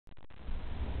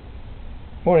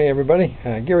Morning everybody,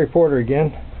 Gary Porter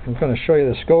again. I'm going to show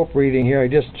you the scope reading here. I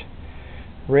just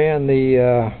ran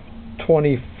the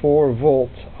 24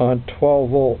 volt on 12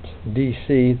 volt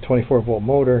DC 24 volt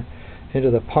motor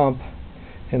into the pump,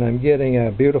 and I'm getting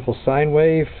a beautiful sine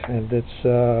wave, and it's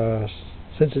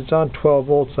since it's on 12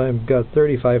 volts I've got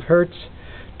 35 hertz,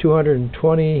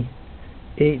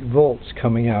 228 volts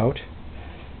coming out,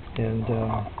 and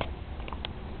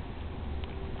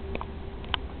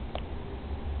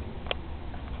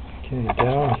okay,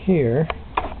 down here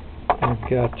I've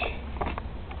got,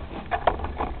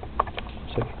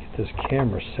 so I can get this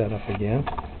camera set up again.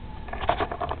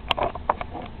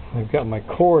 I've got my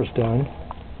cores done,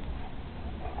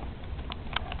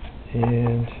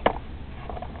 and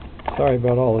sorry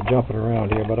about all the jumping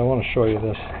around here, but I want to show you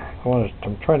this.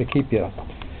 I'm trying to keep you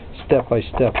step by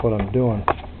step what I'm doing.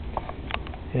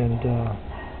 And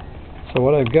so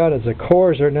what I've got is the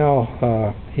cores are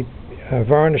now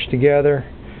varnished together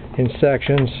in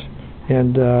sections,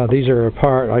 and these are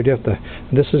apart.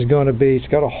 This is going to be, it's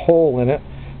got a hole in it,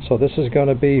 so this is going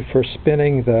to be for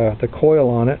spinning the coil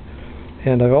on it.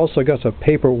 And I've also got some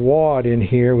paper wad in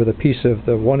here with a piece of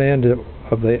the one end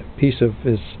of the piece of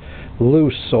is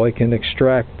loose, so I can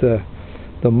extract the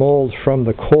mold from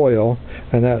the coil,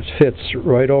 and that fits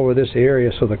right over this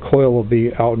area, so the coil will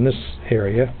be out in this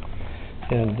area.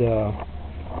 And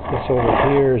this over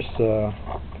here is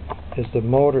the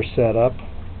motor setup.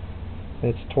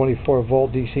 It's 24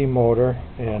 volt DC motor,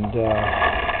 and the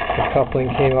coupling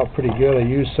came out pretty good. I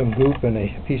used some goop and a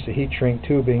piece of heat shrink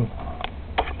tubing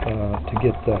to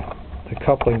get the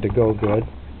coupling to go good.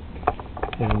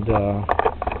 And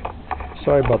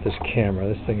sorry about this camera,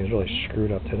 this thing is really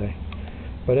screwed up today.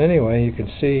 But anyway, you can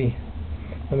see,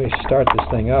 let me start this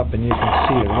thing up and you can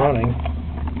see it running,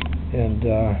 and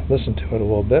listen to it a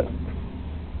little bit.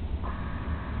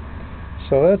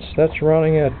 So that's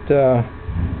running at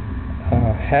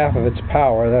half of its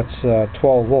power. That's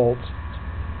 12 volts.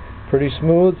 Pretty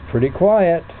smooth, pretty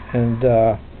quiet, and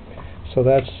so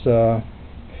that's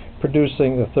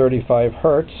producing the 35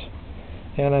 hertz.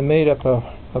 And I made up a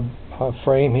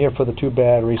frame here for the two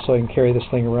batteries so I can carry this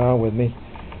thing around with me.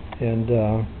 And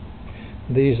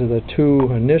these are the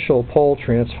two initial pole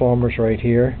transformers right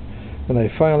here, and I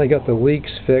finally got the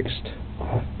leaks fixed.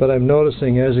 But I'm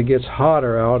noticing as it gets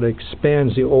hotter out, it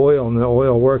expands the oil, and the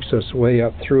oil works its way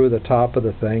up through the top of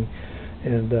the thing,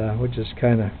 and which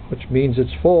means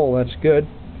it's full. That's good.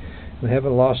 I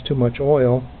haven't lost too much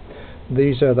oil.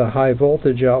 These are the high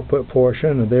voltage output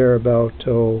portion, and they're about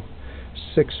 6.8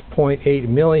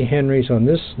 millihenries on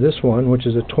this one, which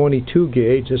is a 22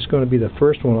 gauge. This is going to be the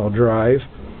first one I'll drive,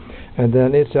 and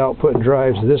then its output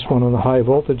drives this one on the high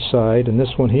voltage side, and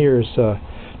this one here is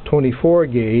 24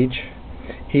 gauge.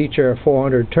 Each are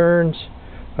 400 turns.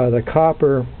 The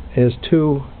copper is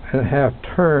 2.5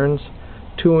 turns,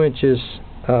 2 inches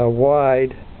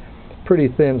wide, pretty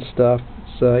thin stuff.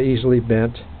 It's easily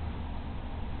bent.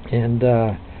 And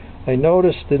I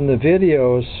noticed in the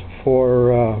videos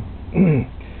for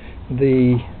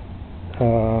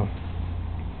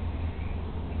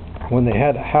when they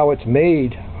had how it's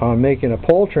made on making a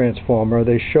pole transformer,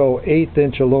 they show 1/8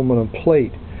 inch aluminum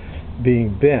plate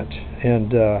being bent,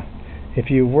 and if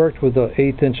you worked with the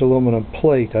 1/8 inch aluminum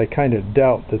plate, I kind of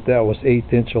doubt that was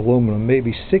 1/8 inch aluminum.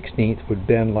 Maybe 1/16 would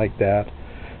bend like that,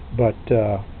 but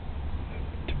to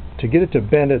get it to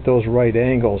bend at those right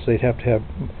angles, they'd have to have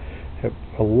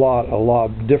a lot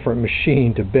different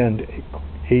machine to bend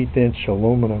 1/8 inch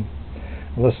aluminum,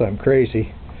 unless I'm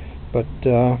crazy. But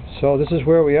so this is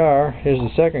where we are. Here's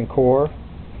the second core,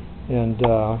 and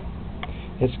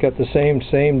it's got the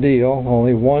same deal,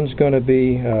 only one's going to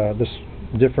be this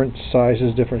different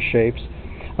sizes, different shapes.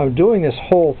 I'm doing this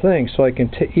whole thing so I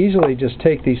can easily just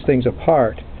take these things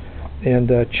apart and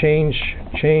change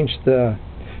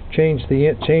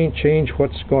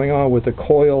what's going on with the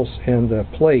coils and the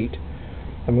plate.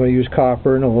 I'm going to use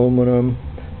copper and aluminum,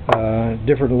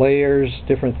 different layers,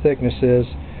 different thicknesses,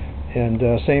 and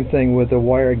same thing with the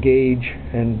wire gauge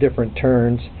and different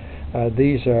turns.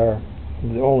 These are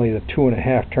only the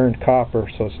 2.5 turn copper,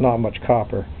 so it's not much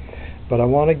copper. But I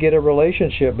want to get a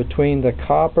relationship between the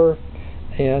copper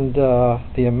and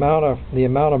the amount of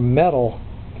metal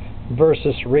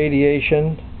versus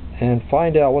radiation, and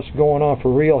find out what's going on for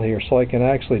real here, so I can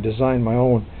actually design my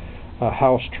own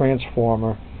house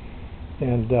transformer.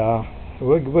 And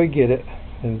we'll get it.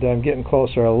 And I'm getting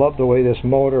closer. I love the way this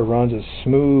motor runs. It's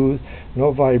smooth,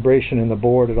 no vibration in the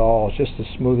board at all. It's just as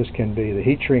smooth as can be. The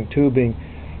heat shrink tubing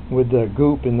with the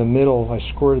goop in the middle, I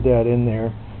squirted that in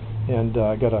there, and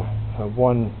I got a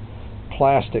one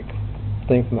plastic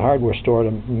thing from the hardware store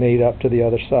made up to the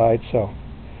other side. So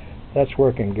that's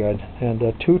working good. And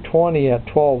 220 at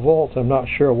 12 volts, I'm not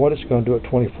sure what it's going to do at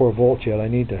 24 volts yet. I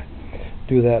need to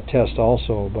do that test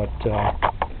also, but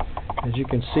as you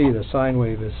can see, the sine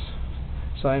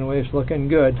wave's looking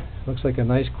good. Looks like a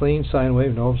nice clean sine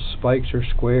wave, no spikes or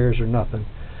squares or nothing,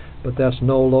 but that's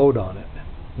no load on it.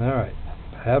 Alright,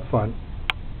 have fun.